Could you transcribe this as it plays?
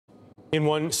In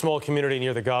one small community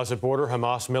near the Gaza border,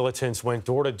 Hamas militants went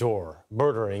door to door,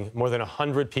 murdering more than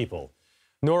 100 people.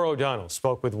 Norah O'Donnell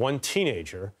spoke with one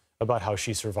teenager about how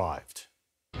she survived.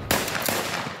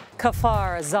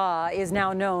 Kfar Aza is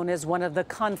now known as one of the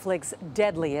conflict's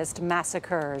deadliest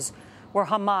massacres, where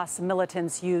Hamas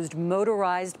militants used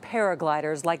motorized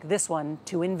paragliders like this one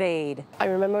to invade. I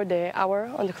remember the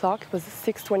hour on the clock. It was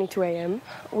 6:22 a.m.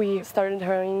 We started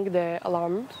hearing the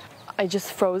alarm. I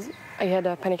just froze. I had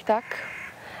a panic attack,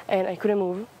 and I couldn't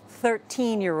move.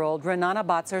 13-year-old Renana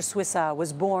Batzer-Swissa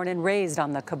was born and raised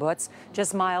on the kibbutz,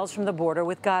 just miles from the border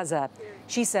with Gaza.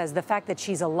 She says the fact that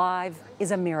she's alive is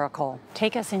a miracle.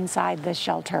 Take us inside this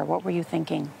shelter. What were you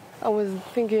thinking? I was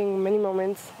thinking many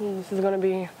moments, this is going to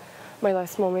be my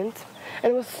last moment.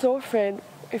 And I was so afraid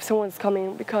if someone's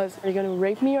coming, because are they going to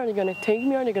rape me? Are they going to take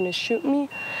me? Are they going to shoot me?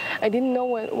 I didn't know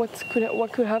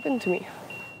what could happen to me.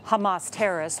 Hamas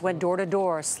terrorists went door to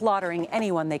door, slaughtering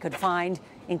anyone they could find,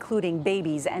 including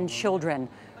babies and children.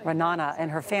 Renana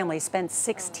and her family spent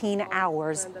 16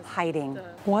 hours hiding.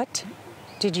 What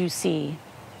did you see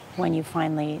when you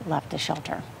finally left the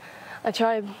shelter? I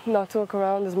tried not to look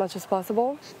around as much as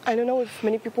possible. I don't know if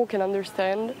many people can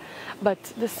understand, but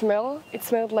the smell, it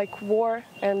smelled like war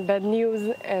and bad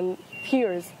news and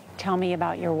tears. Tell me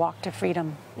about your walk to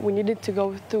freedom. We needed to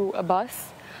go through a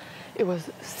bus. It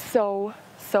was so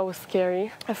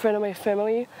scary. A friend of my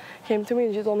family came to me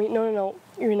and she told me, no,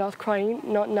 you're not crying,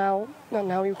 not now,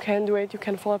 you can't do it, you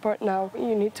can't fall apart now.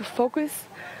 You need to focus,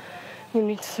 you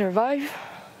need to survive,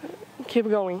 keep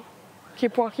going,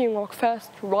 keep walking, walk fast,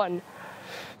 run.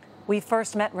 We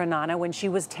first met Renana when she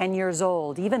was 10 years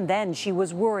old. Even then, she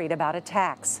was worried about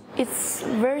attacks. It's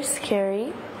very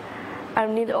scary. I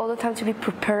need all the time to be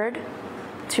prepared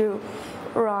to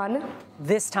run.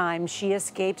 This time, she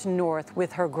escaped north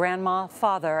with her grandma,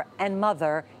 father, and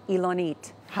mother,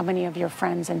 Ilonit. How many of your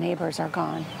friends and neighbors are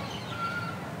gone?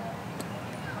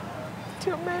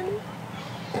 Too many.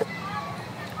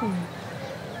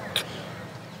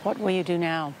 What will you do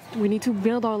now? We need to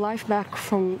build our life back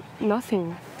from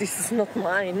nothing. This is not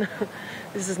mine.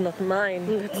 This is not mine.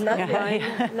 It's not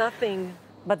mine. Nothing.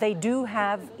 But they do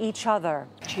have each other.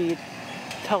 She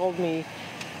told me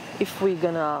if we're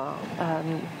gonna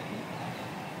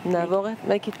never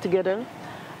make it together,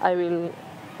 I will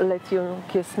let you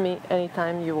kiss me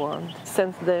anytime you want.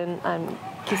 Since then, I'm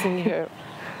kissing her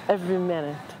every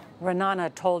minute.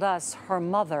 Renana told us her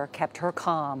mother kept her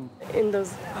calm. In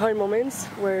those hard moments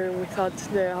where we thought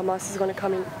the Hamas is going to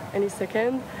come in any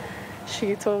second,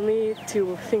 she told me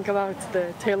to think about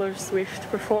the Taylor Swift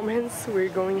performance we're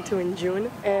going to in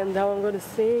June, and how I'm going to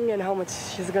sing and how much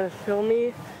she's going to feel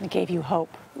me. It gave you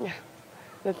hope. Yeah,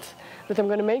 that I'm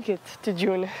going to make it to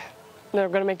June, that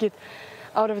I'm going to make it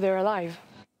out of there alive.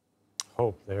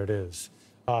 Hope, there it is.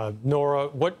 Norah,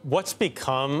 what's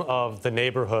become of the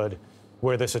neighborhood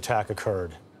where this attack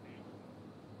occurred?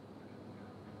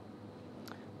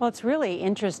 Well, it's really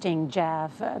interesting,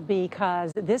 Jeff,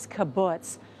 because this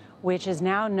kibbutz, which is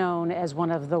now known as one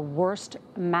of the worst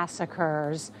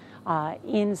massacres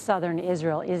in southern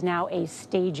Israel, is now a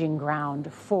staging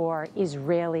ground for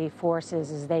Israeli forces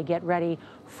as they get ready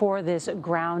for this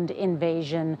ground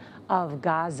invasion of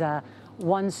Gaza.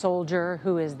 One soldier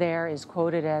who is there is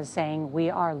quoted as saying, "We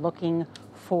are looking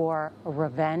for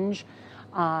revenge."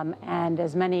 And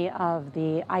as many of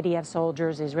the IDF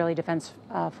soldiers, Israeli Defense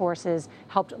Forces,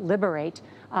 helped liberate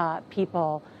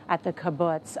people at the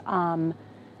kibbutz,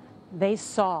 they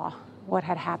saw what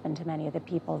had happened to many of the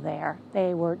people there.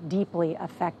 They were deeply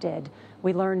affected.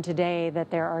 We learned today that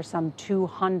there are some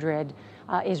 200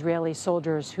 Israeli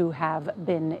soldiers who have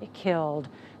been killed.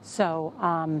 So,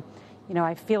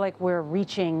 I feel like we're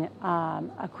reaching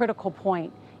a critical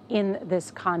point in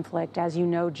this conflict. As you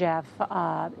know, Jeff,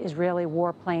 Israeli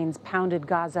warplanes pounded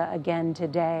Gaza again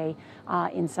today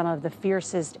in some of the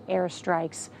fiercest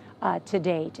airstrikes to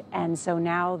date. And so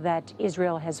now that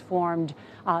Israel has formed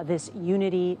this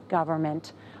unity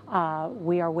government,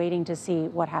 we are waiting to see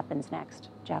what happens next.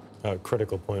 Jeff? A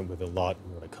critical point with a lot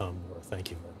more to come.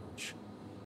 Thank you very much.